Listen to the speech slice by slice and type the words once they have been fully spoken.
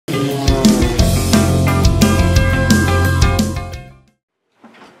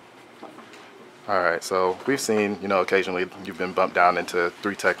right, so we've seen, occasionally you've been bumped down into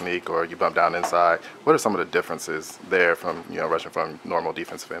 3 technique or you bump down inside. What are some of the differences there from, rushing from normal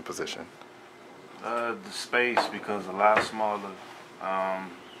defensive end position? The space becomes a lot smaller.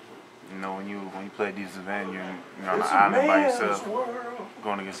 When you play defensive end, you're on the island by yourself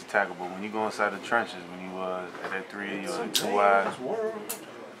going against the tackle. But when you go inside the trenches, when you at that 3 or 2 wide,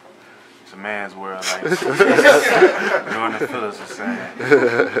 it's a man's world, like Jordan Phillips was saying.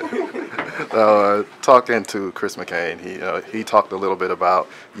 Talking to Chris McCain, he talked a little bit about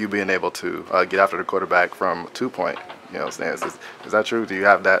you being able to get after the quarterback from 2-point stance. Is that true? Do you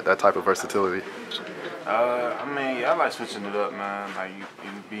have that type of versatility? I like switching it up, man. Like you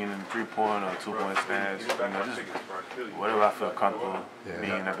being in 3-point or 2-point stance, just whatever I feel comfortable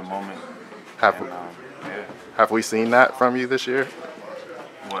being at the moment. Have we seen that from you this year?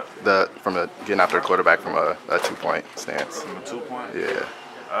 What? Getting after a quarterback from a 2-point stance. From a 2-point? Yeah.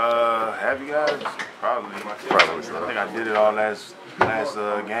 Have you guys? Probably. So. I think I did it all last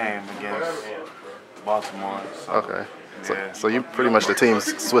game against Baltimore. So, okay. Yeah. So you pretty much the team's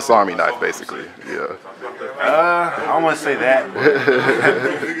Swiss Army knife, basically. Yeah. I don't want to say that, but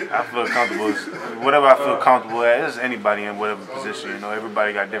I feel comfortable. Whatever I feel comfortable at, it's anybody in whatever position.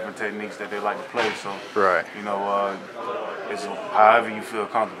 Everybody got different techniques that they like to play. So, right. It's however you feel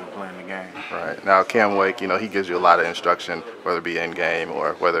comfortable playing the game. Right. Now, Cam Wake, he gives you a lot of instruction, whether it be in game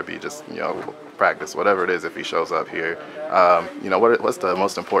or whether it be just, practice, whatever it is. If he shows up here, what's the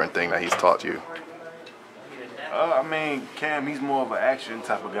most important thing that he's taught you? Cam, he's more of an action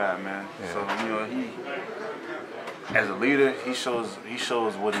type of guy, man. Yeah. So he, as a leader, he shows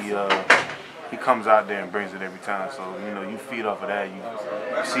what he comes out there and brings it every time. So you feed off of that. You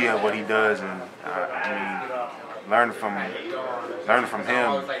see what he does, and learning from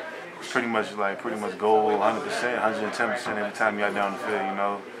him, pretty much go 100%, 110% every time you're out down the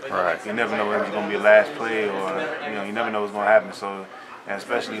field. Right. You never know whether it's gonna be a last play or you never know what's gonna happen. So. And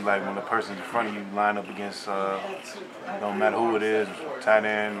especially when the person in front of you line up against, no matter who it is, tight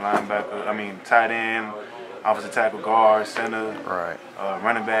end, linebacker, tight end, offensive tackle, guard, center, right.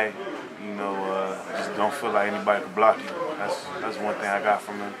 Running back, just don't feel like anybody can block you. That's one thing I got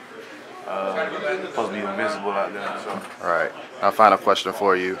from him. Supposed to be invincible out there. So. All right. Now, final question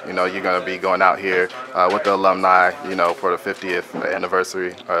for you. You're going to be going out here with the alumni, for the 50th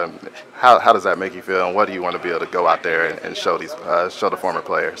anniversary. How does that make you feel, and what do you want to be able to go out there and show the former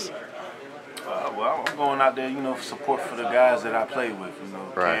players? Well, I'm going out there, for support for the guys that I played with.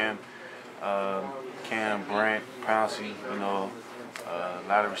 Right. Cam, Brent, Pouncey. A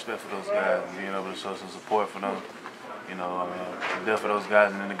lot of respect for those guys and being able to show some support for them. There for those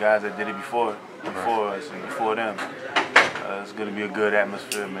guys, and then the guys that did it before us and before them. It's going to be a good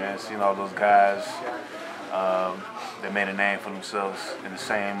atmosphere, man. Seeing all those guys that made a name for themselves in the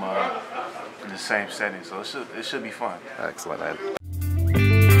same setting, so it should be fun. Excellent, man.